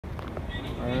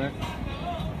Alright.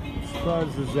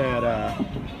 Spud's is at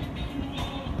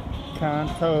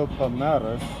Canto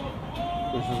Palmares,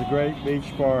 which is a great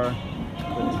beach bar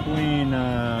between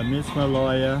Miss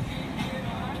Maloya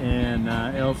and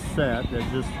El Set that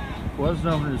just wasn't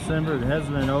open in December. It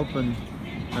hasn't been open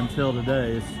until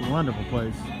today. It's a wonderful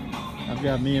place. I've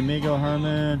got mi amigo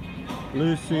Herman,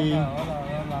 Lucy,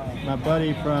 my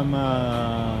buddy from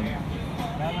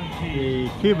the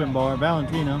Cuban bar,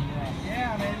 Valentino,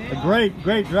 a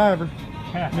great driver,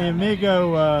 mi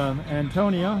amigo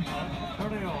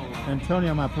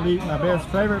Antonio, my best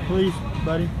favorite police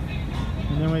buddy.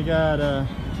 And then we got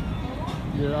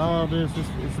all this.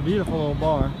 It's a beautiful little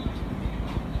bar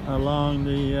along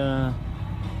the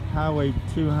Highway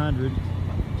 200.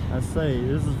 I say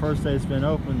this is the first day it's been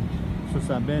open since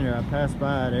I've been here. I pass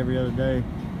by it every other day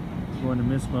going to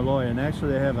Miss Maloya, and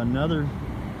actually they have another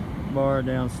bar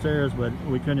downstairs, but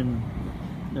we couldn't.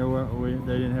 They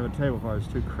didn't have a table for it. It's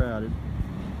too crowded.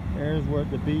 There's what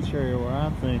the beach area where I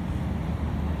think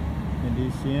in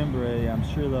Diciembre, I'm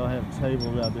sure they'll have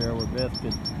tables out there where Beth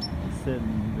could sit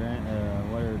and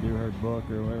whatever, do her book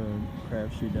or whatever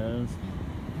crap she does,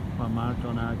 while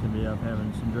Michael and I can be up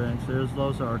having some drinks. There's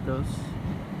Los Arcos.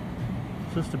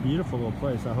 It's just a beautiful little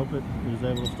place. I hope it is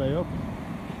able to stay open.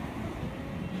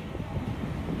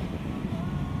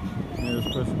 There's,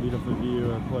 of course, a beautiful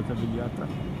view of Puerto Villata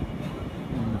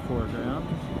in the foreground.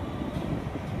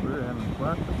 We're having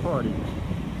quite the party.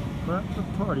 Quite the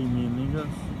party, mi amigos.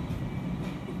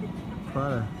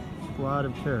 Quite a squad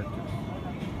of characters.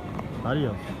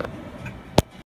 Adios.